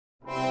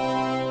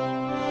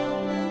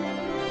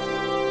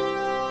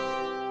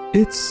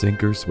It's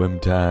sink or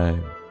swim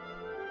time.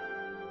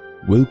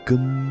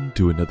 Welcome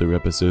to another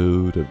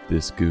episode of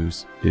This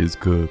Goose is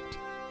Cooked,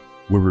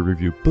 where we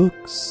review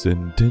books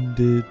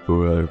intended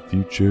for our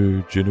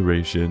future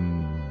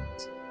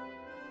generations.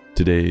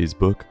 Today's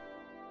book,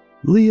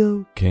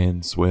 Leo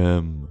Can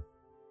Swim,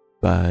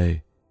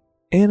 by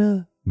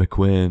Anna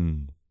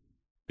McQuinn,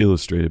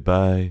 illustrated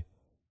by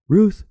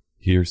Ruth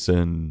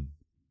Hearson,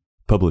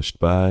 published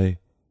by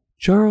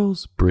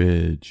Charles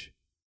Bridge.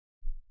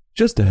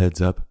 Just a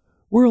heads up,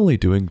 we're only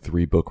doing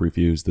 3 book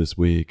reviews this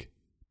week,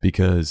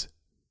 because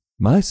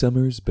my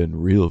summer's been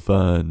real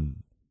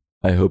fun.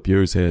 I hope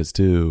yours has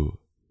too.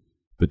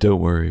 But don't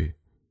worry,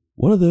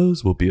 one of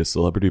those will be a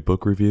celebrity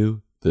book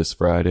review this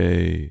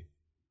Friday.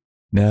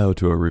 Now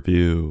to our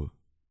review.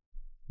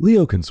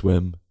 Leo Can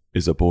Swim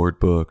is a board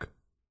book.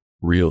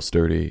 Real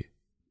sturdy.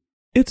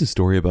 It's a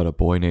story about a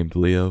boy named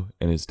Leo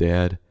and his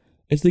dad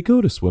as they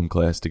go to swim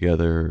class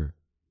together.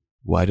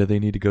 Why do they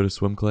need to go to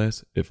swim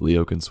class if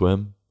Leo can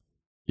swim?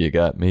 You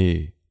got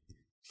me.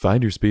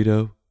 Find your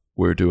Speedo.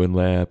 We're doing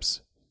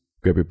laps.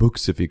 Grab your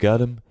books if you got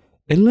them,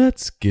 and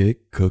let's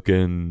get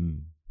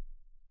cooking.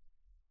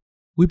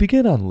 We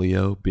begin on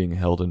Leo being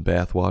held in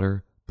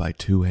bathwater by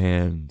 2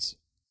 hands.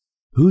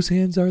 Whose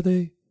hands are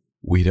they?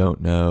 We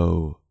don't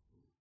know.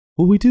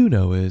 What we do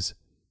know is,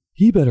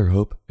 he better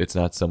hope it's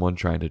not someone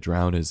trying to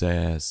drown his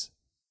ass.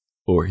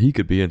 Or he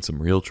could be in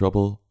some real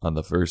trouble on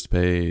the first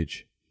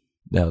page.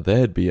 Now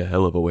that'd be a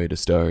hell of a way to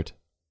start.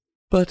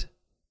 But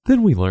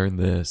then we learn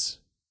this.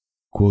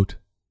 Quote,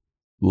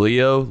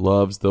 Leo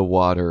loves the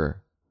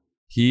water.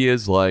 He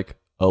is like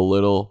a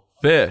little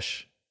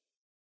fish.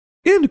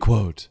 End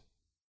quote.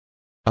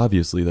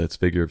 Obviously that's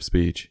figure of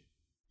speech.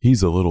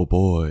 He's a little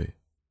boy.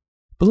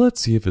 But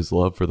let's see if his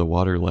love for the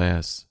water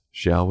lasts,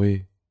 shall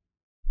we?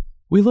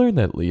 We learn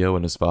that Leo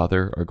and his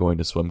father are going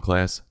to swim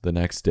class the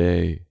next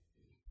day.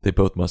 They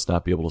both must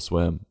not be able to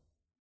swim.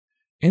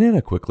 And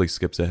Anna quickly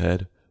skips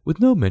ahead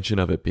with no mention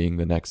of it being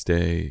the next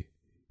day.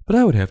 But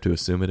I would have to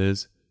assume it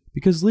is,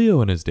 because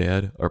Leo and his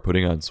dad are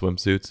putting on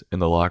swimsuits in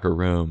the locker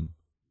room.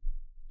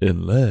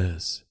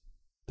 Unless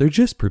they're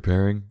just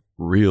preparing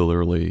real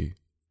early.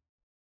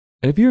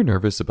 And if you're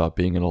nervous about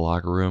being in a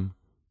locker room,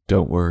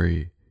 don't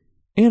worry.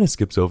 Anna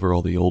skips over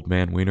all the old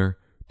man wiener,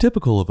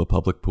 typical of a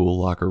public pool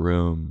locker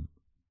room.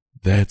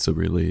 That's a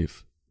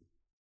relief.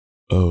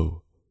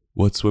 Oh,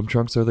 what swim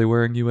trunks are they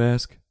wearing, you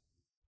ask?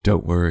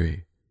 Don't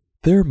worry.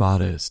 They're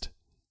modest.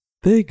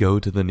 They go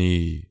to the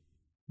knee.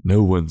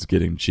 No one's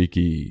getting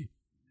cheeky.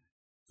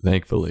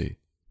 Thankfully.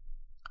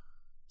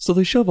 So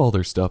they shove all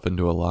their stuff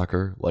into a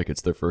locker like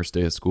it's their first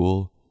day of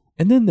school,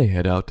 and then they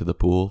head out to the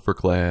pool for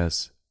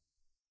class.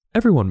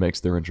 Everyone makes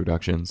their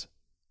introductions.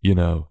 You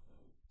know,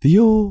 the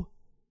old,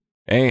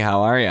 "Hey,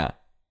 how are ya?"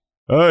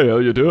 "Hey, how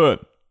you doing?"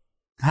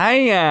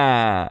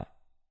 "Hiya!"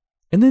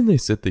 And then they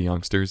sit the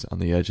youngsters on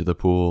the edge of the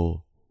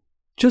pool,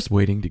 just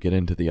waiting to get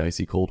into the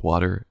icy cold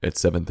water at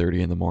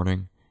 7:30 in the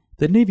morning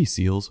that Navy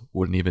SEALs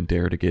wouldn't even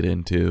dare to get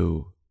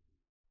into.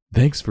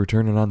 Thanks for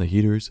turning on the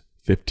heaters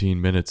 15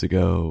 minutes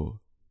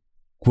ago.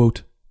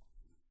 Quote,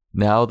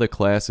 Now the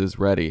class is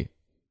ready.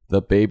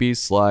 The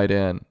babies slide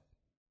in.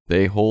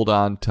 They hold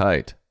on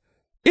tight.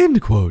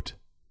 End quote.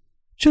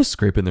 Just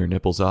scraping their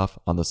nipples off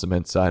on the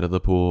cement side of the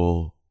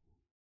pool.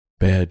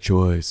 Bad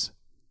choice.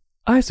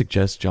 I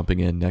suggest jumping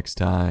in next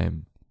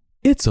time.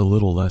 It's a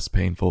little less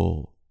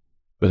painful.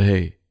 But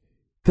hey,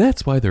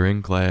 that's why they're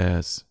in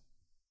class.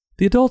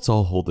 The adults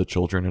all hold the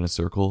children in a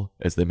circle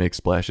as they make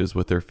splashes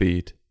with their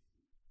feet.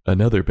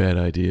 Another bad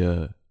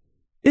idea.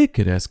 It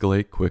could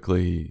escalate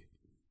quickly.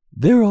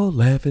 They're all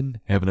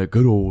laughing, having a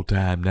good old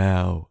time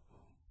now.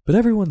 But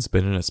everyone's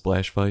been in a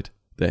splash fight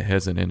that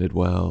hasn't ended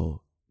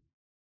well.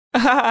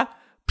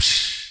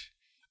 Psh.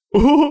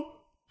 Ooh.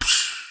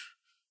 Psh.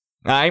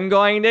 I'm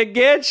going to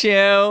get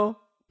you.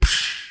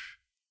 Psh.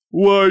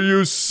 Why,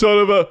 you son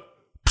of a...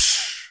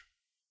 Psh.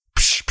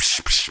 Psh,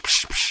 psh, psh,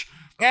 psh, psh.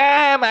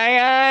 Ah,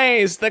 my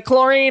eyes! The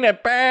chlorine,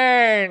 it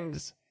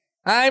burns!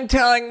 I'm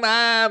telling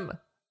Mom!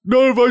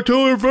 Not if I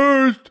tell her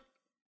first!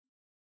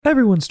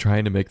 Everyone's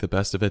trying to make the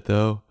best of it,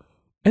 though,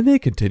 and they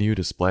continue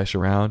to splash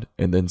around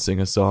and then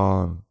sing a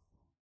song.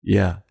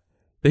 Yeah,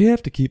 they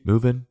have to keep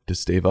moving to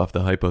stave off the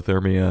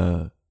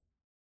hypothermia.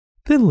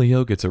 Then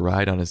Leo gets a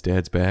ride on his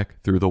dad's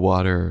back through the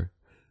water.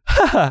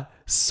 Ha!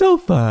 So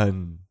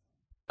fun!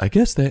 I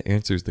guess that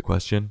answers the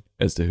question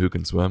as to who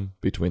can swim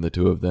between the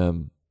two of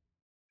them.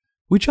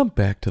 We jump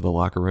back to the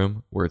locker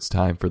room where it's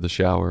time for the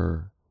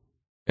shower.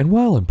 And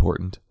while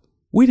important,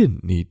 we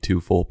didn't need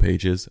 2 full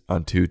pages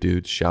on 2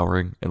 dudes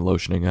showering and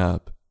lotioning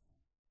up.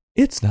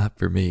 It's not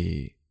for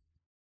me.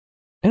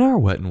 And our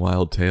wet and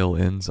wild tale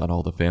ends on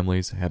all the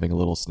families having a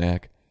little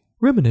snack,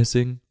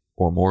 reminiscing,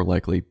 or more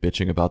likely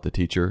bitching about the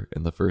teacher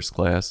in the first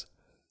class,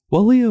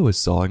 while Leo is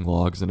sawing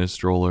logs in his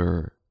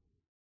stroller.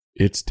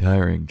 It's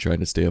tiring trying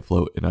to stay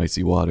afloat in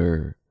icy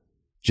water.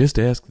 Just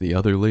ask the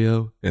other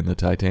Leo in the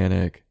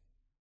Titanic.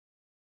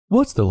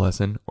 What's the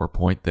lesson or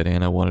point that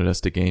Anna wanted us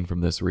to gain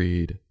from this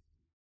read?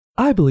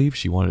 I believe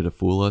she wanted to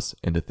fool us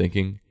into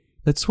thinking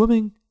that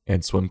swimming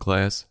and swim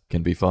class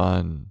can be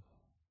fun.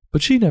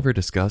 But she never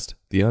discussed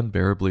the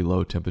unbearably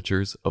low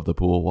temperatures of the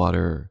pool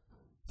water,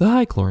 the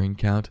high chlorine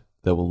count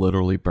that will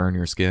literally burn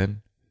your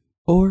skin,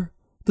 or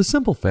the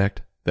simple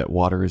fact that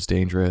water is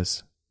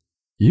dangerous.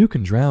 You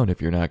can drown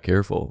if you're not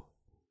careful.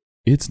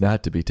 It's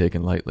not to be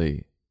taken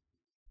lightly.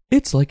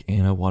 It's like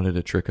Anna wanted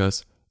to trick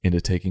us into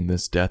taking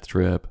this death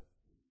trip.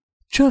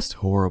 Just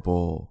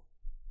horrible.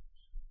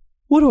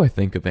 What do I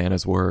think of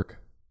Anna's work?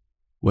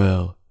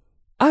 Well,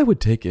 I would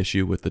take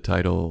issue with the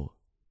title.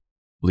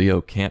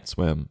 Leo can't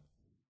swim.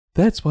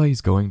 That's why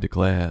he's going to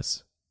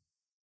class.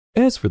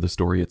 As for the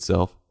story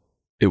itself,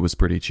 it was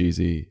pretty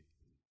cheesy.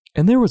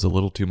 And there was a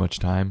little too much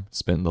time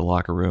spent in the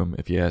locker room,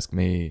 if you ask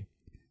me.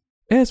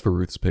 As for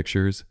Ruth's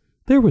pictures,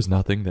 there was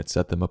nothing that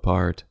set them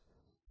apart.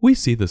 We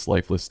see this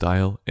lifeless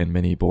style in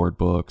many board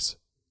books.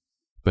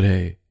 But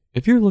hey,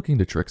 if you're looking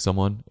to trick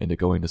someone into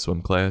going to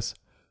swim class,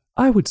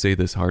 I would say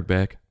this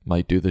hardback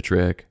might do the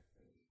trick.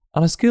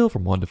 On a scale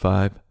from 1 to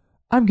 5,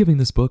 I'm giving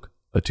this book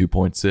a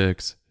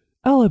 2.6.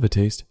 I'll have a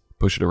taste,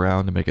 push it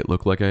around to make it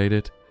look like I ate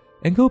it,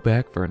 and go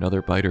back for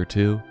another bite or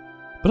two,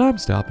 but I'm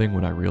stopping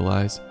when I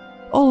realize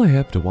all I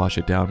have to wash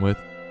it down with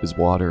is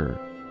water.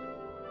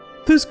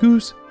 This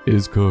goose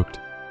is cooked.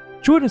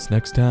 Join us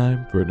next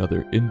time for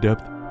another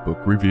in-depth book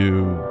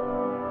review.